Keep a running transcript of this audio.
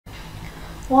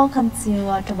Welcome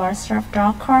to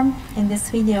TobarSurf.com. In this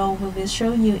video, we will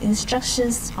show you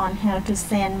instructions on how to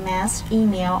send mass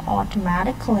email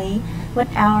automatically with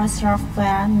our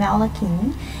software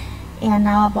MAILERKING. And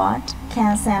our bot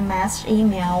can send mass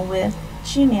email with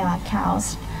Gmail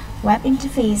accounts, web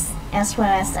interface, as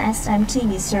well as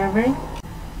SMTP server.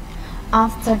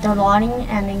 After downloading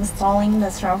and installing the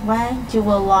software, you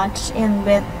will log in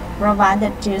with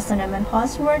provided username and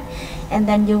password, and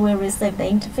then you will receive the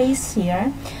interface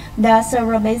here. The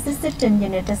server-based system you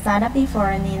need to set up before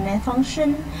any init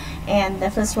function, and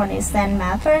the first one is send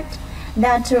method.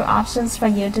 There are two options for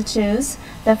you to choose.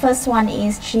 The first one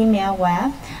is Gmail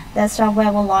web. The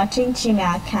software will log in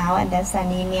Gmail account and then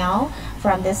send email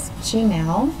from this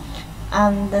Gmail.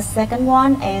 And the second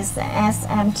one is the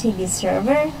SMTP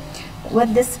server.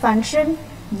 With this function,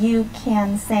 you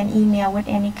can send email with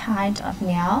any kind of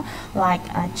mail like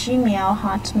Gmail,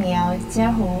 Hotmail,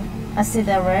 Yahoo,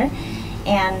 etc.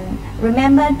 And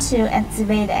remember to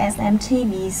activate the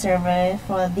SMTP server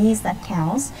for these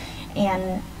accounts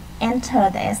and enter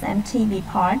the SMTP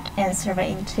part and server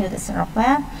into the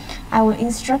software. I will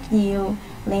instruct you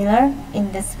later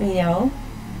in this video.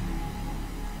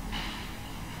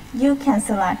 You can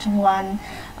select one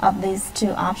of these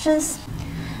two options.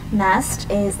 Next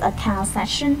is account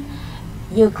section.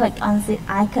 You click on the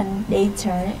icon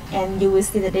data and you will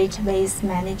see the database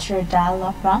manager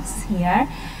dialog box here.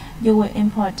 You will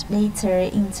import data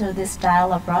into this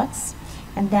dialog box,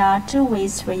 and there are two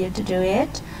ways for you to do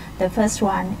it. The first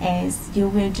one is you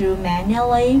will do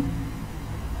manually.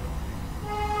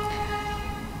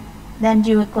 Then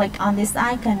you will click on this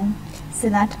icon,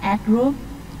 select add group,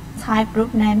 type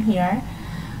group name here.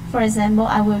 For example,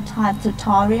 I will type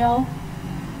tutorial.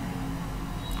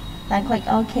 Then click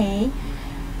OK.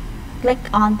 Click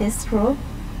on this group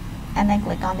and then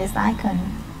click on this icon.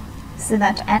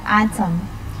 Select add item.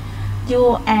 You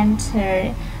will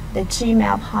enter the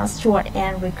Gmail password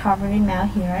and recovery mail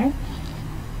here.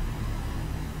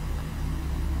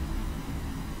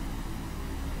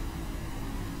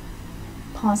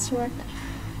 Password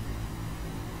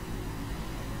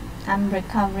and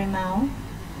recovery mail.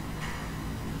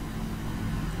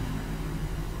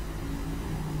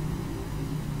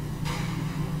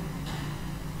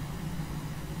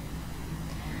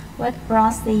 With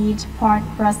proxy part,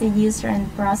 proxy user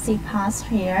and proxy pass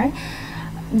here,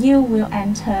 you will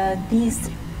enter these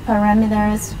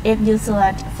parameters if you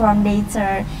select from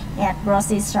data at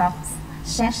proxy source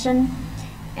section,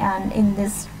 and in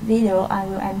this video I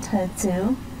will enter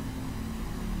 2.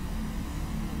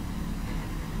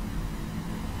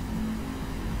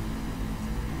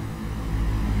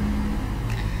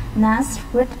 Next,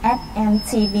 with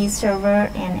SMTP server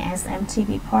and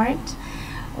SMTP part.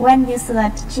 When you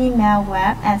select Gmail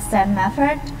web as send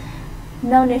method,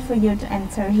 no need for you to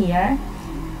enter here,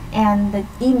 and the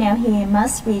email here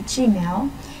must be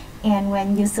Gmail. And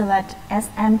when you select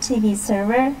SMTP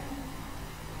server,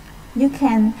 you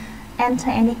can enter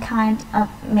any kind of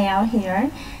mail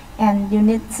here, and you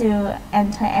need to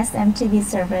enter SMTP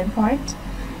server port.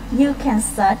 You can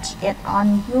search it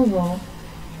on Google.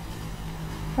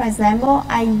 For example,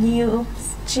 I use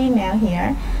Gmail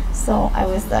here, so I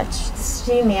will search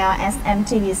Gmail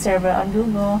SMTP server on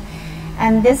Google,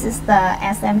 and this is the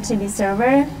SMTP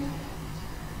server,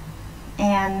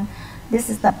 and this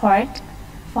is the port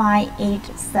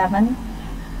 587.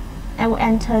 I will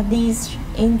enter these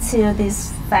into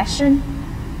this section.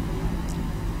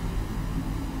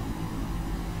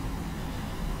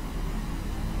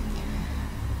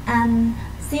 And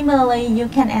similarly, you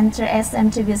can enter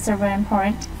SMTP server and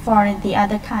port for the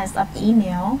other kinds of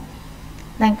email.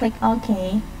 Then click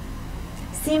OK.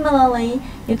 Similarly,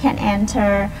 you can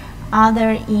enter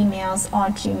other emails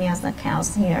or Gmail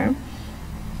accounts here.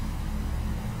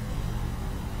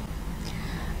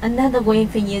 Another way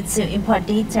for you to import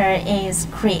data is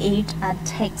create a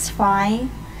text file,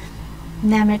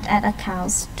 name it as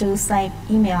accounts to save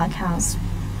email accounts.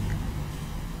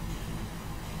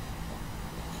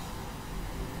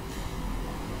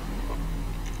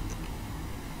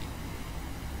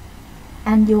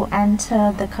 And you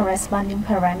enter the corresponding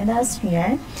parameters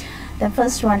here. The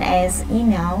first one is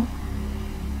email,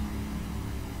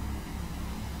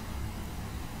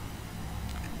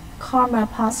 comma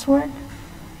password,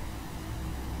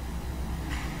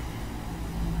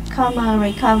 comma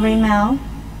recovery mail,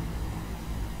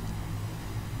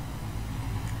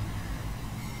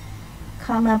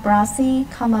 comma proxy,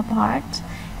 comma part.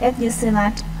 If you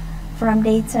select from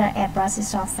data at proxy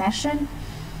source section,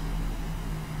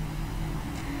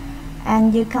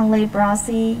 and you can leave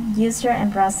proxy user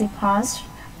and proxy pass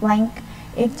blank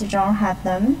if you don't have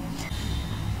them.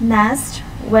 Next,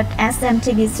 With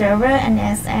SMTP server and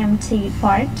SMTP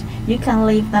port, you can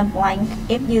leave them blank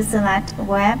if you select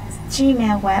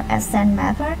Gmail web as send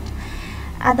method.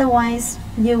 Otherwise,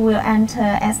 you will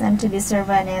enter SMTP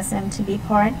server and SMTP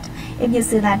port if you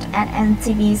select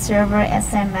SMTP server as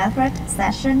send method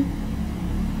session.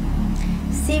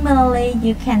 Similarly,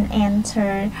 you can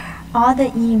enter all the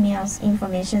emails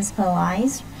information per line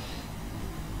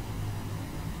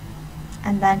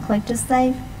and then click to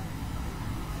save.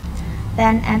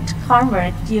 Then at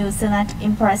convert, you select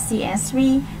import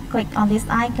CSV, click on this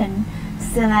icon,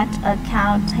 select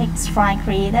account text file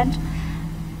created,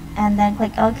 and then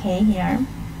click OK here.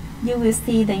 You will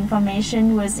see the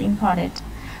information was imported.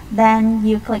 Then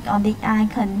you click on the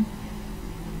icon,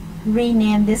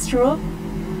 rename this group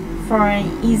for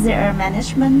easier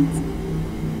management.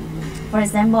 For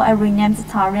example, I rename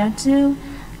tutorial 2,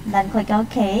 then click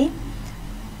OK.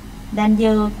 Then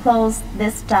you close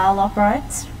this dialog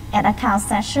box. At account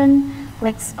session,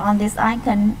 click on this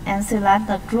icon and select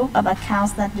the group of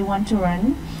accounts that you want to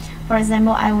run. For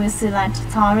example, I will select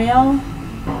tutorial.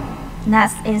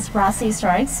 Next is proxy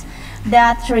source. There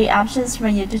are 3 options for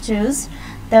you to choose.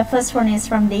 The first one is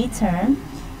from data,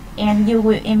 and you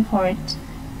will import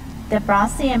the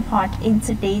proxy and port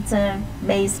into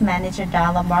database manager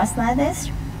dialog box like this.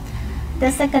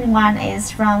 The second one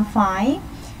is from file.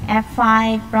 At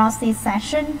file proxy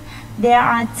section, there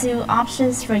are 2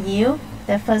 options for you.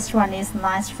 The first one is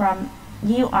lines from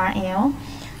URL.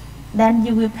 Then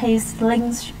you will paste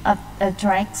links of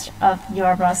address of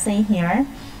your proxy here.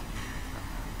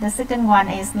 The second one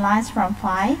is lines from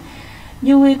file.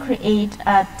 You will create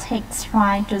a text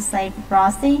file to save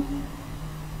proxy.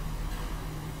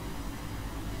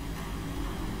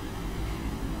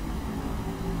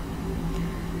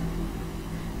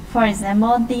 For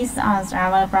example, these are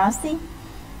our proxy.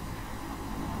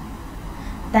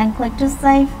 Then click to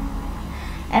save.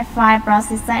 At file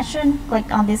proxy section, click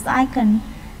on this icon,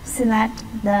 select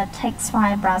the text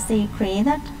file proxy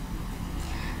created.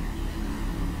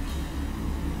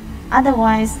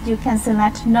 Otherwise, you can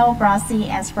select no proxy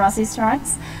as proxy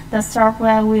source. The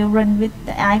software will run with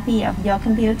the IP of your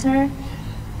computer.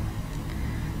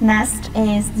 Next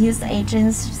is use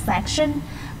agents section.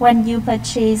 When you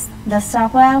purchase the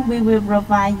software, we will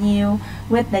provide you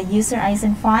with the user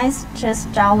agent files.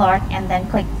 Just download and then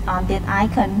click on this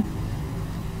icon.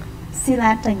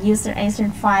 Select the user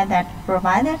agent file that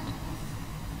provided.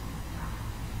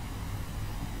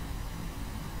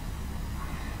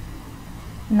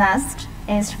 Next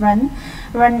is run.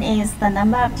 Run is the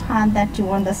number of times that you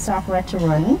want the software to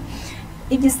run.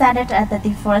 If you set it at the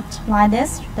default like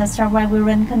this, the software will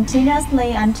run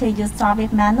continuously until you stop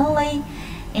it manually.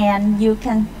 And you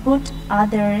can put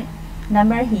other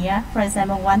number here, for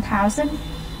example 1000.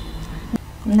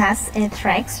 Next is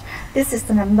threads. This is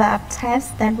the number of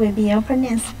tabs that will be open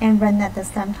and run at the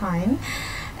same time.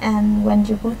 And when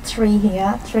you put 3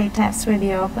 here, 3 tabs will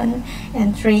be open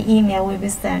and 3 email will be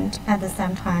sent at the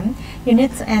same time. You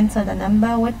need to enter the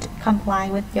number which comply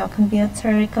with your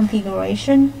computer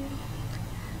configuration.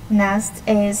 Next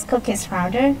is cookies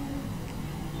folder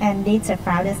and data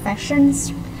folder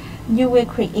sections. You will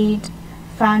create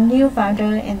a new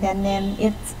folder and then name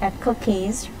it as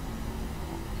cookies.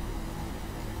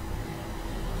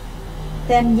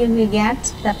 Then you will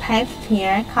get the path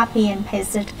here, copy and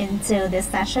paste it into the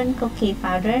session cookie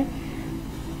folder.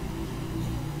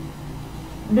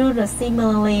 Do the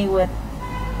similarly with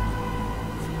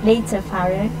data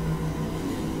folder.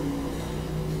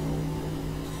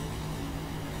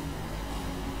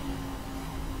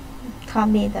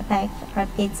 Copy the path or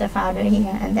data folder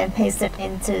here and then paste it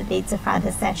into data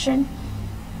folder section.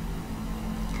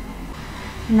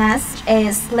 Next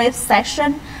is sleep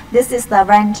section. This is the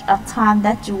range of time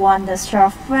that you want the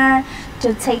software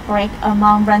to take break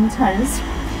among runtimes.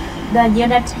 The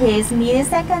unit is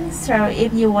milliseconds, so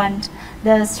if you want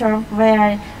the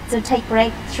software to take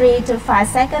break 3 to 5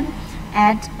 seconds,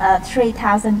 add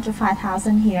 3000 to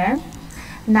 5000 here.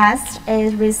 Next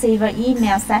is receiver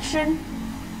email section.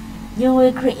 You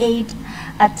will create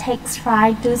a text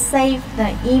file to save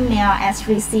the email as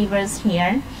receivers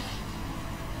here.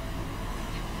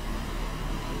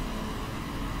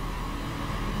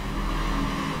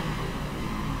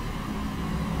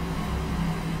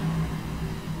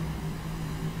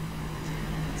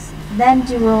 Then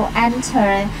you will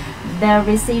enter the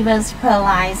receivers per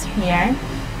line here.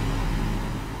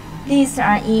 These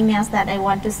are emails that I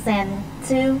want to send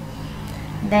to.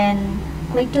 Then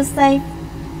click to save.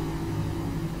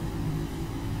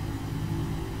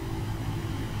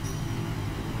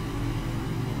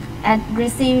 At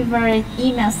receiver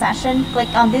email session, click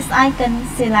on this icon,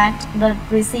 select the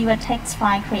receiver text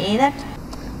file created.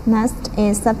 Next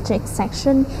is subject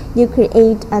section. You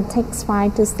create a text file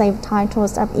to save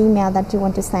titles of email that you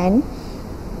want to send.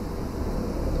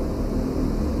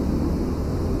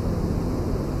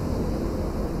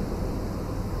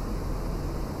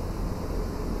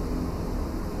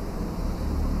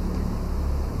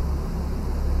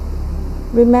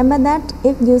 Remember that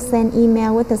if you send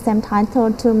email with the same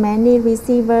title to many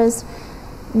receivers,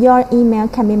 your email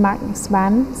can be marked as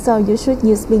spam, so you should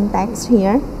use Bing text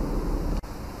here.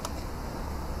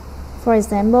 For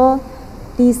example,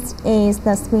 this is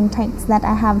the string text that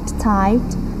I have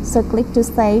typed, so click to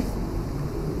save.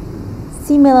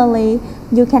 Similarly,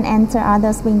 you can enter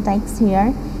other string text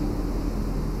here.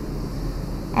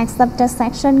 At subject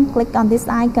section, click on this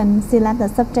icon, select the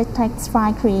subject text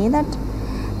file created.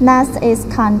 Next is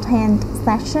content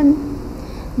section.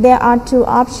 There are two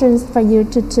options for you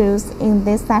to choose in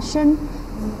this section.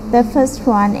 The first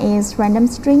one is random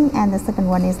string and the second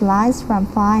one is lines from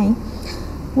file.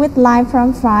 With line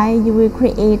from file, you will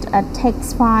create a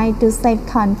text file to save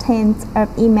contents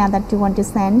of email that you want to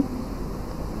send.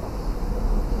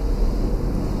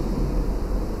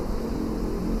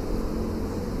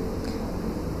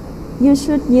 You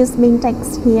should use Bing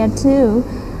text here too.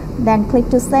 Then click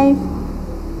to save.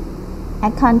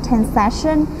 At content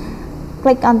section,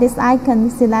 click on this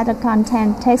icon, select the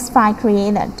content text file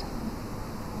created.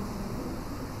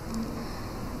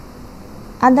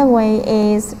 Other way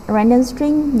is random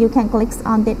string. You can click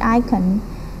on this icon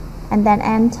and then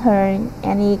enter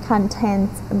any content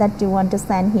that you want to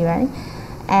send here.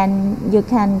 And you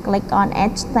can click on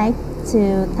add text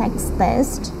to text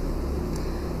test.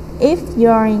 If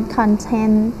your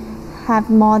content have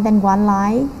more than one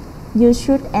line, you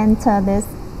should enter this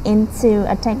into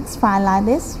a text file like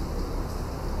this.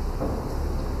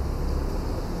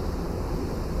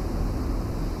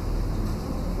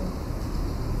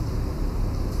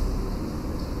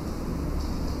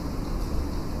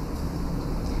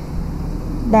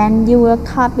 Then you will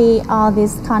copy all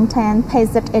this content,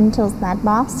 paste it into that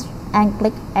box and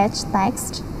click add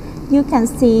text. You can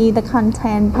see the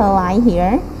content per line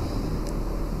here.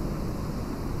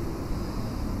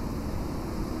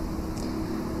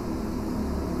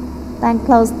 Then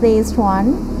close this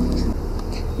one.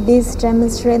 This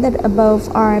demonstrated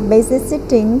above are basic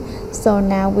settings. So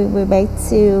now we will back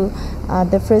to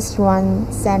the first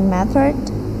one, send method,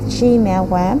 Gmail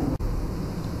web.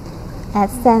 At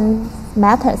send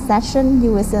method section,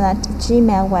 you will select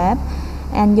Gmail web,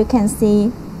 and you can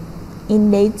see in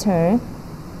later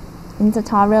in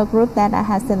tutorial group that I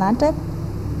have selected,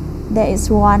 there is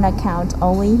one account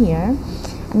only here.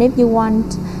 And if you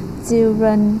want to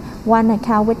run one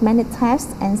account with many tabs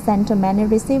and send to many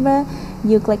receivers,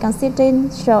 you click on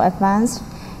settings, show advanced.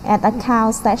 At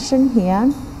account section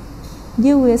here,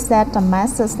 you will set a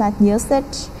message set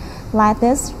usage like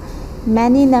this,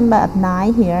 many number of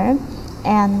 9 here,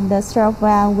 and the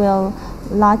software will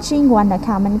launching one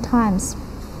account many times.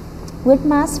 With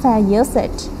mass fair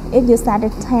usage, if you set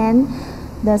it 10,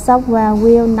 the software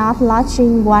will not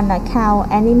launching one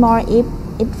account anymore if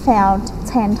it failed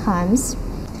 10 times.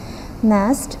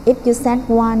 Next, if you set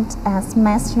one as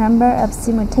max number of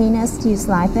simultaneous use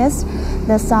like this,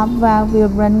 the software will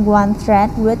run one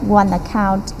thread with one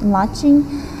account launching.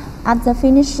 After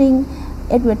finishing,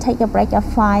 it will take a break of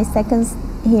 5 seconds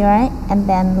here and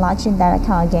then launching that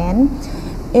account again.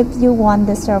 If you want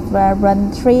the software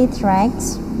run 3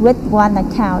 threads with one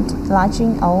account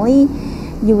launching only,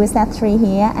 you will set 3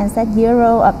 here and set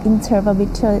 0 of interval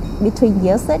between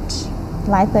usage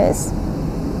like this.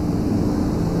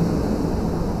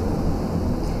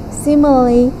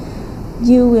 Similarly,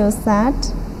 you will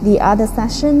set the other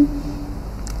section.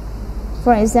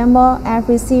 For example, at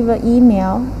receiver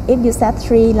email, if you set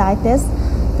 3 like this,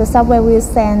 the software will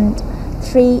send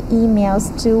 3 emails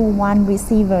to one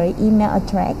receiver email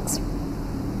address.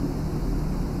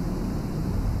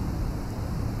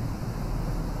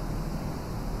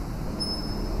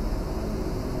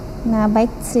 Now back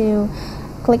to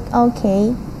click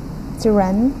OK to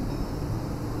run.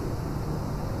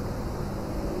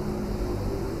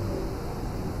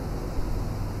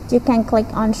 You can click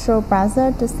on Show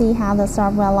Browser to see how the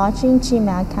software launching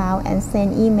Gmail account and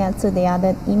send email to the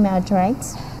other email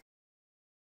address.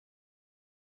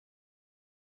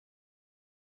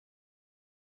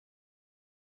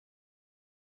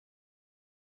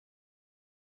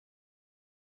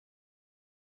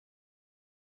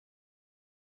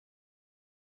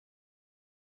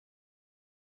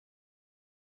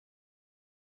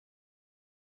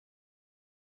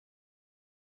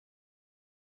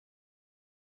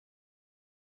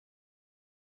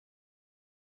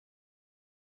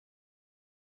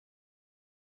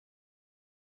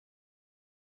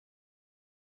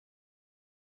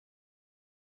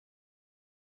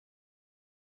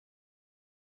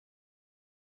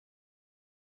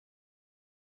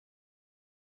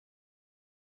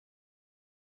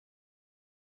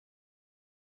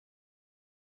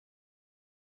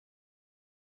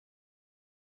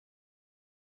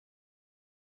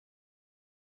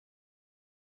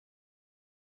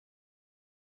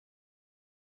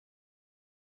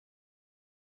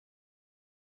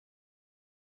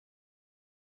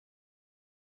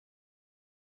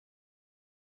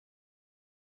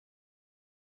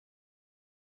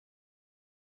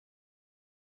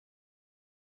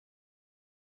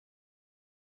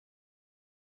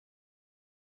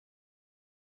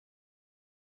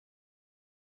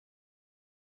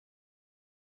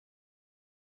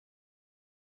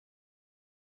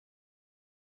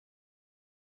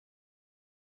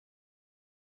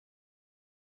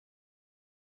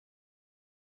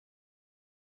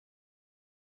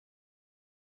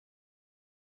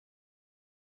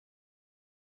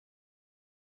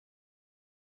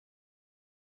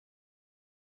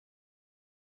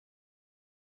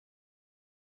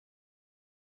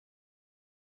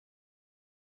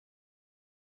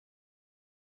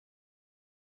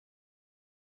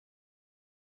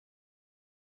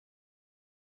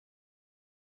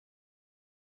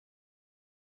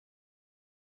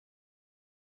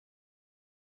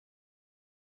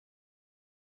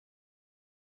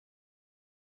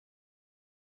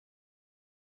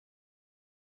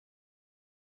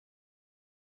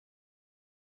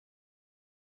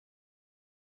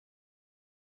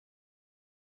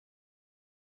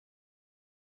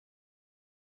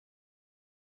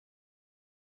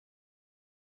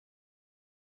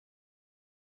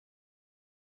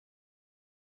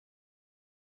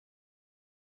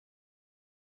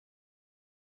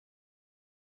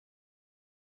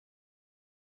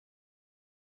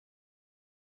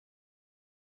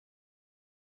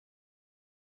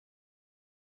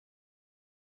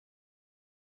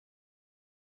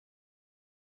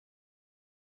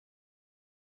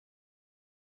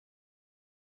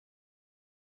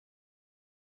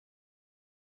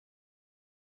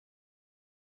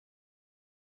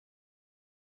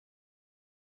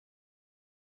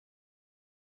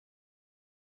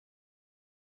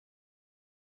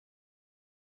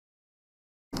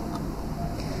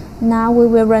 Now we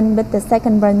will run with the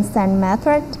second run send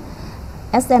method.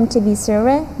 SMTP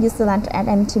server, you select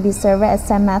SMTP server as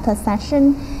send method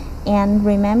section, and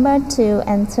remember to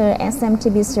enter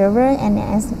SMTP server and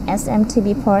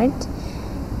SMTP port.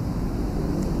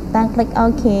 Then click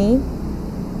OK.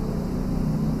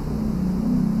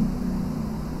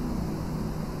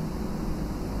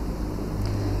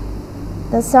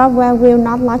 The software will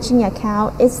not launch your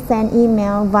account. It sends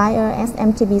email via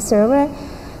SMTP server,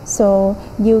 so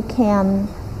you can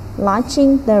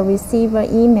launching the receiver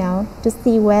email to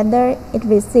see whether it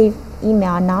received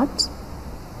email or not.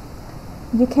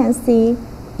 You can see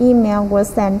email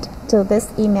was sent to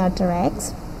this email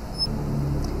address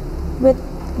with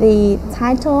the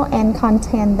title and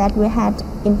content that we had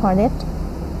imported.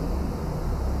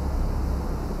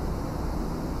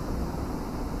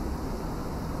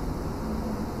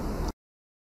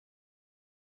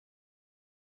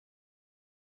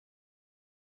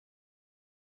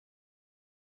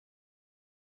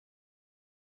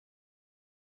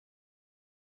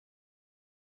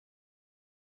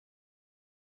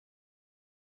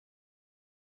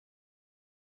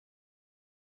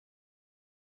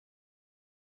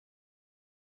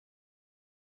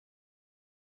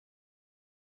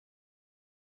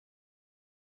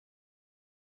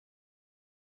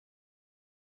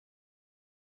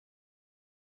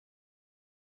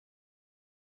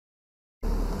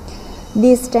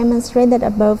 These demonstrated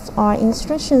above are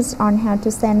instructions on how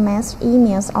to send mass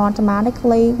emails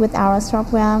automatically with our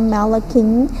software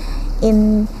MAILERKING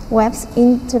in web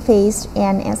interface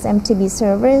and SMTP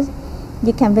servers.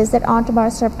 You can visit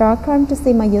autobarshop.com to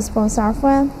see my useful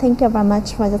software. Thank you very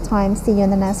much for the time. See you in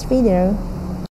the next video.